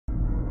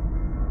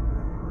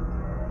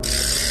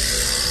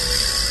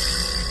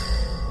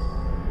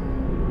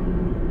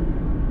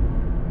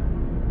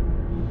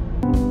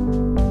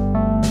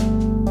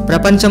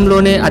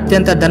ప్రపంచంలోనే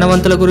అత్యంత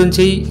ధనవంతుల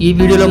గురించి ఈ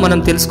వీడియోలో మనం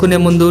తెలుసుకునే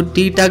ముందు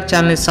టీ టాక్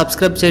ఛానల్ ని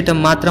సబ్స్క్రైబ్ చేయడం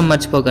మాత్రం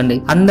మర్చిపోకండి.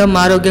 అందం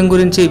ఆరోగ్యం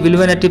గురించి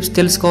విలువైన టిప్స్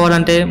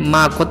తెలుసుకోవాలంటే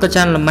మా కొత్త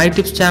ఛానల్ మై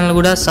టిప్స్ ఛానల్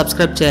కూడా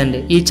సబ్స్క్రైబ్ చేయండి.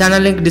 ఈ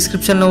ఛానల్ లింక్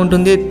డిస్క్రిప్షన్ లో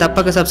ఉంటుంది,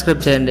 తప్పక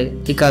సబ్స్క్రైబ్ చేయండి.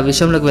 ఇక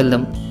విషయంలోకి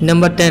వెళ్దాం.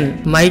 Number 10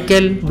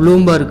 Michael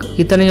Bloomberg.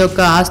 ఇతని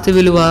యొక్క ఆస్తి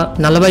విలువ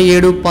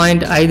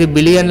 47.5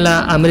 బిలియన్ల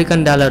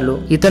అమెరికన్ డాలర్లు.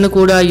 ఇతను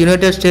కూడా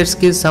యునైటెడ్ స్టేట్స్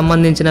కి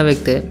సంబంధించిన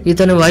వ్యక్తే.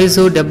 ఇతని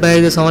వయసు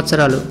 75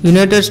 సంవత్సరాలు.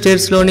 యునైటెడ్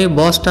స్టేట్స్ లోని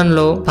బోస్టన్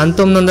లో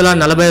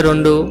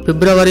 1942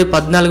 ఫిబ్రవరి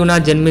 14న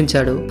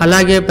జన్మించాడు.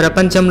 అలాగే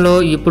ప్రపంచంలో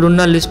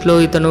ఇప్పుడున్న లిస్ట్ లో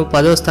ఇతను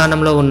 10వ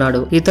స్థానంలో ఉన్నాడు.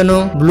 ఇతను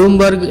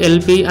బ్లూంబర్గ్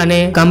ఎల్పి అనే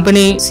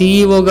కంపెనీ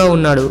CEO గా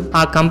ఉన్నాడు.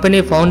 ఆ కంపెనీ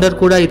ఫౌండర్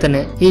కూడా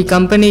ఇతనే. ఈ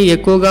కంపెనీ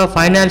ఎక్కువగా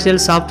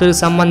ఫైనాన్షియల్ సాఫ్ట్వేర్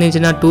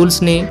సంబంధించిన టూల్స్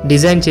ని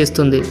డిజైన్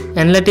చేస్తుంది.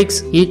 అనలిటిక్స్,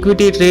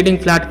 ఈక్విటీ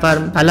ట్రేడింగ్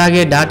ప్లాట్ఫామ్,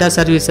 అలాగే డాటా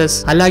సర్వీసెస్,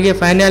 అలాగే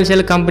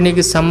ఫైనాన్షియల్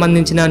కంపెనీకి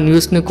సంబంధించిన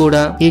న్యూస్ ని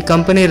కూడా ఈ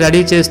కంపెనీ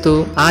రెడీ చేస్తూ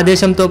ఆ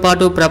దేశంతో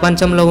పాటు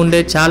ప్రపంచంలో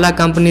ఉండే చాలా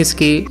కంపెనీస్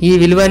కి ఈ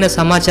విలువైన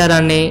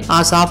సమాచారాన్ని, ఆ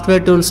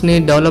సాఫ్ట్వేర్ టూల్స్ ని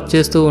డెవలప్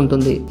చేస్తూ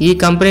ఉంటుంది. ఈ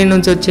కంపెనీ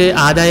నుంచి వచ్చే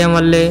ఆదాయం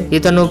వల్లే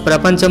ఇతను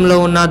ప్రపంచంలో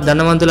ఉన్న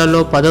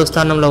ధనవంతులలో 10వ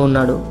స్థానంలో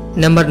ఉన్నాడు.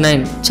 నెంబర్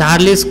 9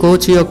 చార్లీస్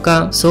కోచ్ యొక్క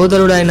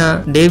సోదరుడైన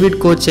డేవిడ్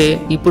కోచే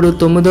ఇప్పుడు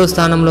 9వ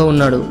స్థానంలో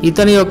ఉన్నాడు.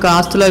 ఇతని యొక్క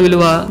ఆస్తుల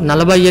విలువ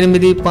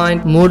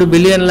 48.3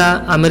 బిలియన్ల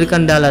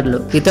అమెరికన్ డాలర్లు.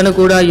 ఇతను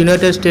కూడా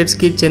యునైటెడ్ స్టేట్స్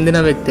కి చెందిన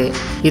వ్యక్తే.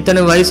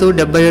 ఇతని వయసు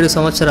 77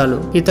 సంవత్సరాలు.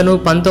 ఇతను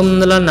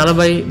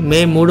 1940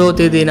 మే 3వ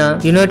తేదీన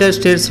యునైటెడ్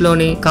స్టేట్స్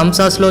లోని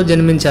కంసాస్ లో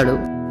జన్మించాడు.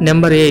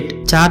 Number 8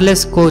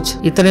 Charles coach.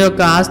 ఇతని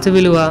యొక్క ఆస్తి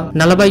విలువ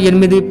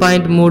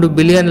 48.3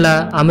 బిలియన్ల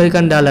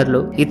అమెరికన్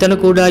డాలర్లు. ఇతను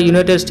కూడా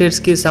యునైటెడ్ స్టేట్స్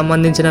కి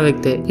సంబంధించిన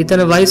వ్యక్తే.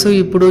 ఇతని వయసు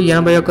ఇప్పుడు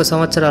 81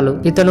 సంవత్సరాలు.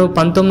 ఇతను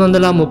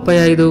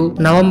 1935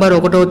 నవంబర్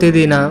 1వ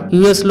తేదీన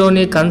యుఎస్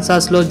లోని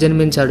కన్సాస్ లో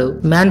జన్మించాడు.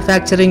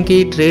 మ్యానుఫ్యాక్చరింగ్ కి,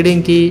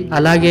 ట్రేడింగ్ కి,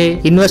 అలాగే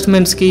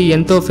ఇన్వెస్ట్మెంట్స్ కి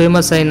ఎంతో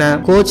ఫేమస్ అయిన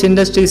కోచ్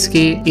ఇండస్ట్రీస్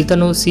కి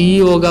ఇతను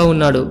CEO గా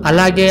ఉన్నాడు.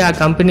 అలాగే ఆ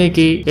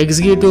కంపెనీకి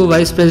ఎగ్జిక్యూటివ్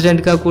వైస్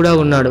ప్రెసిడెంట్ గా కూడా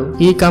ఉన్నాడు.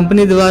 ఈ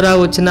కంపెనీ ద్వారా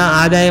వచ్చిన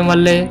ఆదాయం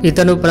వల్లే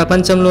ఇతను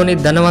ప్రపంచంలోని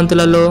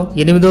ధనవంతులలో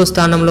 8వ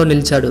స్థానంలో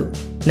నిలిచాడు.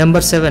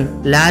 Number 7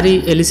 Larry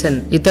Ellison.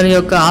 ఇతని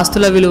యొక్క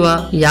ఆస్తుల విలువ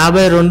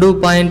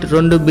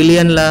 52.2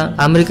 బిలియన్ల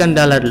అమెరికన్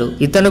డాలర్లు.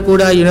 ఇతను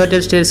కూడా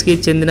యునైటెడ్ స్టేట్స్ కి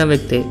చెందిన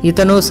వ్యక్తే.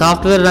 ఇతను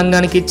సాఫ్ట్వేర్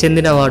రంగానికి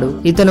చెందినవాడు.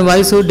 ఇతని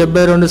వయసు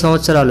 72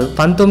 సంవత్సరాలు.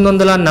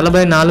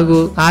 1944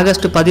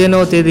 ఆగస్టు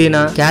 15వ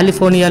తేదీన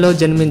కాలిఫోర్నియాలో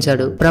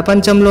జన్మించాడు.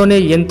 ప్రపంచంలోనే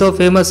ఎంతో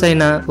ఫేమస్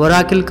అయిన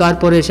ఒరాకిల్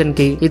కార్పొరేషన్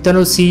కి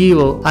ఇతను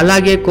CEO,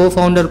 అలాగే కో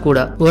ఫౌండర్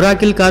కూడా.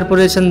 ఒరాకిల్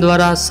కార్పొరేషన్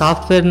ద్వారా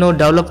సాఫ్ట్వేర్ ను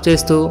డెవలప్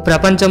చేస్తూ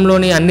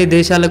ప్రపంచంలోని అన్ని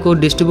దేశాలకు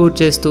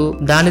డిస్ట్రిబ్యూట్ చేస్తూ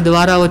దాని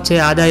ద్వారా వచ్చే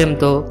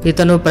ఆదాయంతో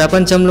ఇతను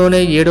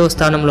ప్రపంచంలోనే 7వ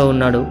స్థానంలో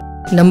ఉన్నాడు.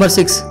 Number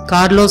 6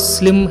 Carlos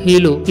slim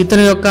హీలు.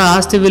 ఇతని యొక్క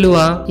ఆస్తి విలువ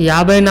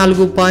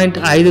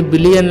 54.5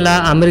 బిలియన్ల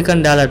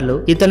అమెరికన్ డాలర్లు.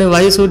 ఇతని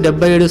వయసు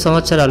 77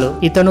 సంవత్సరాలు.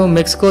 ఇతను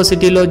మెక్సికో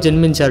సిటీలో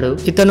జన్మించాడు.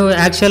 ఇతను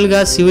యాక్చువల్ గా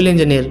సివిల్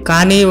ఇంజనీర్,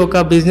 కానీ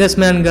ఒక బిజినెస్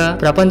మ్యాన్ గా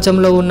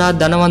ప్రపంచంలో ఉన్న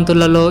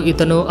ధనవంతులలో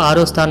ఇతను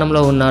 6వ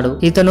స్థానంలో ఉన్నాడు.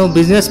 ఇతను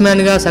బిజినెస్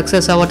మ్యాన్ గా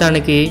సక్సెస్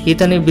అవ్వటానికి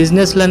ఇతని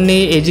బిజినెస్ లన్నీ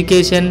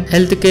education,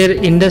 health care,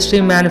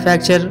 industry,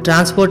 manufacture,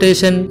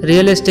 transportation,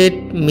 real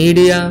estate,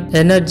 media,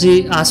 energy,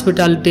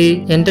 hospitality,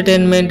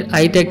 entertainment,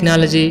 I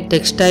technology,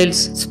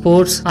 textiles,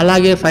 sports,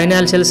 అలాగే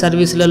ఫైనాన్షియల్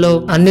సర్వీసులలో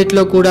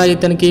అన్నిట్లో కూడా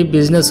ఇతనికి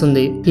బిజినెస్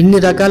ఉంది. ఇన్ని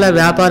రకాల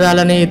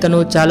వ్యాపారాలని ఇతను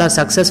చాలా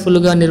సక్సెస్ఫుల్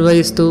గా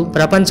నిర్వహిస్తూ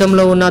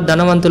ప్రపంచంలో ఉన్న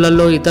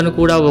ధనవంతులలో ఇతను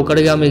కూడా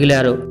ఒకటిగా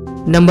మిగిలారు.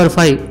 Number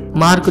 5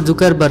 mark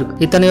Zuckerberg.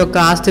 ఇతని యొక్క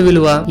ఆస్తి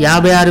విలువ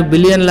 56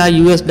 బిలియన్ల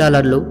US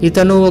డాలర్లు.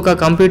 ఇతను ఒక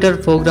కంప్యూటర్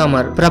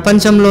ప్రోగ్రామర్.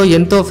 ప్రపంచంలో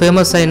ఎంతో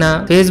ఫేమస్ అయిన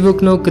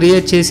ఫేస్బుక్ ను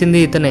క్రియేట్ చేసింది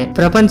ఇతనే.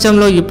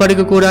 ప్రపంచంలో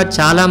ఇప్పటికి కూడా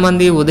చాలా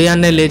మంది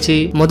ఉదయాన్నే లేచి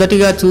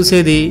మొదటిగా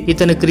చూసేది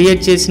ఇతను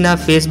క్రియేట్ చేసిన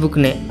ఫేస్బుక్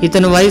నే.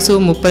 ఇతని వయసు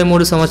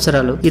 33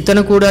 సంవత్సరాలు.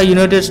 ఇతను కూడా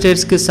యునైటెడ్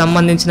స్టేట్స్ కి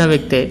సంబంధించిన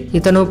వ్యక్తే.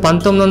 ఇతను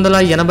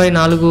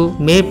 1984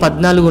 మే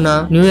 14న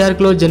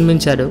న్యూయార్క్ లో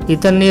జన్మించాడు.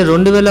 ఇతన్ని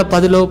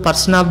 2010లో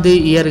పర్సన్ ఆఫ్ ది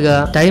ఇయర్ గా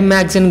టైమ్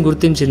మ్యాగజైన్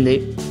గుర్తించింది.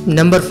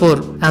 నెంబర్ 4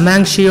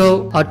 అమాంక్షియో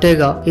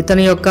ఆర్టెగా.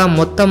 ఇతని యొక్క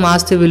మొత్తం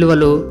ఆస్తి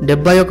విలువలు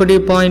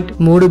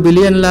 71.3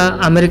 బిలియన్ల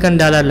అమెరికన్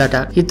డాలర్లట.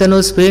 ఇతను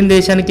స్పెయిన్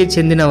దేశానికి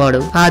చెందినవాడు.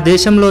 ఆ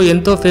దేశంలో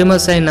ఎంతో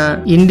ఫేమస్ అయిన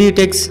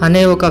ఇండిటెక్స్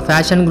అనే ఒక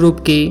ఫ్యాషన్ గ్రూప్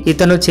కి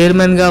ఇతను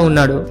చైర్మన్ గా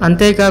ఉన్నాడు.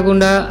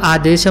 అంతేకాకుండా ఆ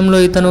దేశంలో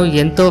ఇతను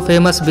ఎంతో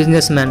ఫేమస్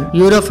బిజినెస్ మ్యాన్.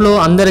 యూరోప్ లో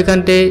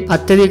అందరికంటే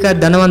అత్యధిక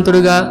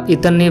ధనవంతుడుగా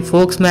ఇతన్ని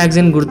ఫోక్స్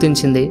మ్యాగజైన్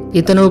గుర్తించింది.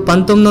 ఇతను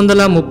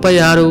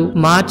 1936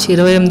 మార్చ్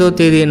 28వ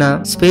తేదీన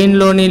స్పెయిన్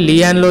లోని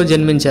లియాన్ లో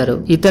జన్మించారు.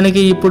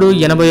 ఇతనికి ఇప్పుడు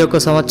 81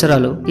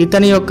 సంవత్సరాలు.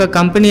 ఇతని యొక్క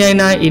కంపెనీ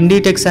అయిన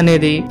ఇండిటెక్స్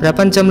అనేది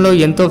ప్రపంచంలో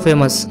ఎంతో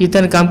ఫేమస్.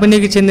 ఇతని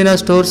కంపెనీకి చెందిన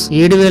స్టోర్స్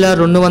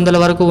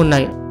 7200 వరకు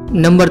ఉన్నాయి.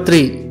 Number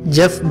 3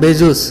 Jeff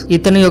Bezos.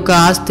 ఇతని యొక్క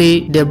ఆస్తి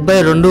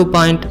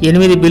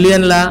 72.8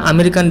 బిలియన్ల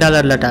అమెరికన్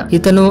డాలర్లట.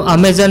 ఇతను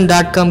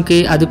Amazon.com కి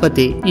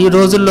అధిపతి. ఈ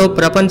రోజుల్లో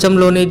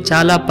ప్రపంచంలోని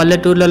చాలా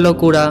పల్లెటూర్లలో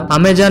కూడా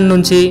అమెజాన్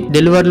నుంచి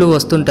డెలివర్లు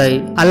వస్తుంటాయి.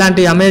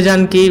 అలాంటి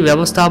అమెజాన్ కి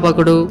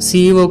వ్యవస్థాపకుడు,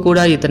 CEO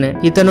కూడా ఇతనే.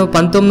 ఇతను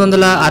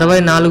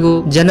 1964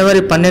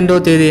 జనవరి 12వ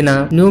తేదీన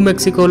న్యూ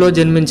మెక్సికోలో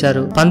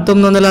జన్మించారు.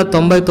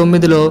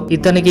 1999లో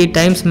ఇతనికి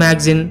times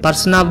magazine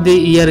person of the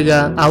year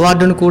గా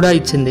అవార్డును కూడా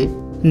ఇచ్చింది.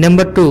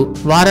 Number 2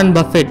 Warren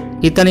Buffett.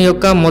 ఇతని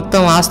యొక్క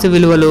మొత్తం ఆస్తి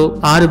విలువలు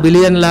 6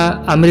 బిలియన్ల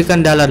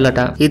అమెరికన్ డాలర్లట.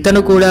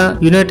 ఇతను కూడా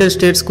యునైటెడ్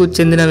స్టేట్స్ కు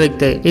చెందిన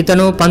వ్యక్తే.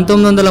 ఇతను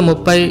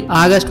 1930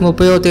 ఆగస్టు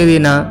 30వ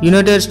తేదీన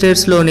యునైటెడ్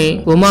స్టేట్స్ లోని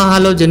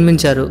ఒమాహాలో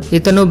జన్మించారు.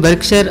 ఇతను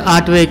బెర్క్షైర్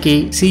ఆర్ట్వే కి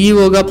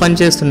సీఈఓగా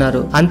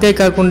పనిచేస్తున్నారు.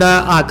 అంతేకాకుండా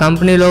ఆ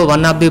కంపెనీలో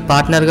వన్ ఆఫ్ ది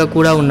పార్ట్నర్ గా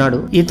కూడా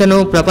ఉన్నాడు. ఇతను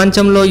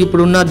ప్రపంచంలో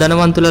ఇప్పుడున్న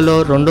ధనవంతులలో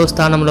 2వ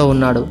స్థానంలో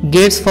ఉన్నాడు.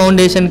 గేట్స్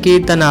ఫౌండేషన్ కి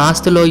తన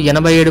ఆస్తిలో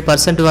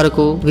 87%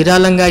 వరకు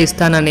విరాళంగా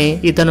ఇస్తానని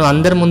ఇతను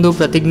అందరి ముందు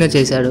ప్రతిజ్ఞ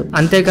చేశాడు.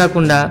 అంతేకాకుండా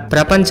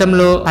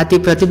ప్రపంచంలో అతి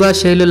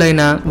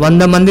ప్రతిభాశీలులైన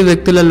 100 మంది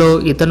వ్యక్తులలో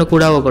ఇతను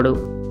కూడా ఒకడు.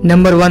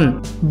 Number 1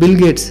 bill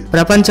gates.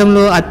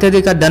 ప్రపంచంలో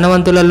అత్యధిక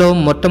ధనవంతులలో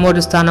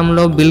మొట్టమొదటి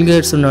స్థానంలో బిల్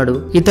గేట్స్ ఉన్నాడు.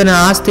 ఇతని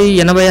ఆస్తి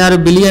 86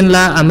 బిలియన్ల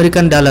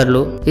అమెరికన్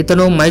డాలర్లు.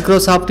 ఇతను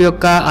మైక్రోసాఫ్ట్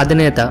యొక్క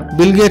అధినేత.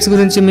 బిల్ గేట్స్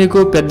గురించి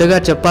మీకు పెద్దగా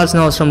చెప్పాల్సిన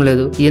అవసరం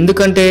లేదు.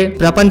 ఎందుకంటే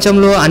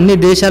ప్రపంచంలో అన్ని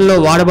దేశాల్లో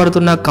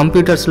వాడబడుతున్న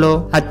కంప్యూటర్స్ లో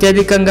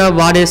అత్యధికంగా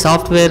వాడే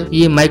సాఫ్ట్వేర్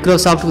ఈ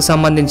మైక్రోసాఫ్ట్ కు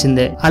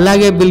సంబంధించిందే.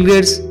 అలాగే బిల్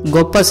గేట్స్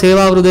గొప్ప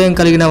సేవా హృదయం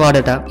కలిగిన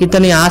వాడట.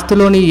 ఇతని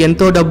ఆస్తిలోని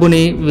ఎంతో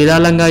డబ్బుని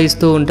విరాళంగా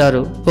ఇస్తూ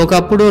ఉంటారు.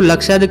 ఒకప్పుడు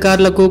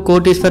లక్షాధికారులకు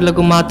కోటీశ్వరులకు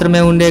మాత్రమే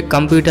ఉండే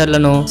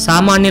కంప్యూటర్లను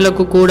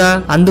సామాన్యులకు కూడా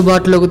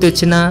అందుబాటులోకి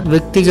తెచ్చిన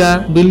వ్యక్తిగా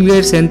బిల్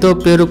గేట్స్ ఎంతో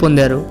పేరు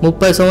పొందారు.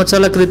 30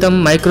 సంవత్సరాల క్రితం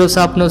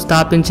మైక్రోసాఫ్ట్ ను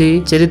స్థాపించి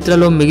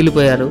చరిత్రలో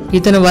మిగిలిపోయారు.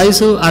 ఇతని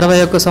వయసు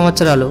 61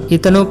 సంవత్సరాలు.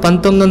 ఇతను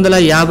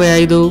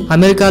 1955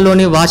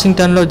 అమెరికాలోని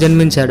వాషింగ్టన్ లో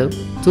జన్మించాడు.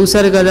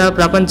 చూశారు కదా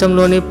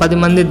ప్రపంచంలోని 10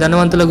 మంది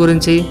ధనవంతుల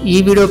గురించి. ఈ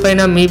వీడియో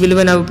పైన మీ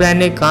విలువైన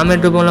అభిప్రాయాన్ని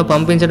కామెంట్ రూపంలో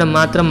పంపించడం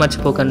మాత్రం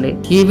మర్చిపోకండి.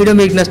 ఈ వీడియో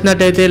మీకు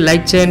నచ్చినట్టయితే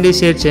లైక్ చేయండి,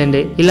 షేర్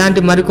చేయండి.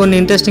 ఇలాంటి మరికొన్ని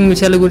ఇంట్రెస్టింగ్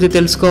విషయాల గురించి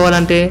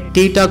తెలుసుకోవాలంటే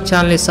టీ టాక్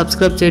ఛానల్ ని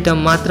సబ్స్క్రైబ్ చేయడం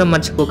మాత్రం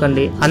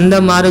మర్చిపోకండి.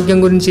 అందం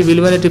ఆరోగ్యం గురించి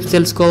విలువైన టిప్స్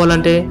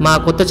తెలుసుకోవాలంటే మా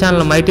కొత్త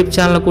ఛానల్ మై టిప్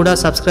ఛానల్ కూడా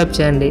సబ్స్క్రైబ్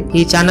చేయండి.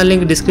 ఈ ఛానల్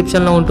లింక్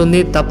డిస్క్రిప్షన్ లో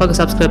ఉంటుంది. తప్పక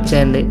సబ్స్క్రైబ్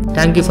చేయండి.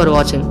 Thank you for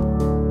watching.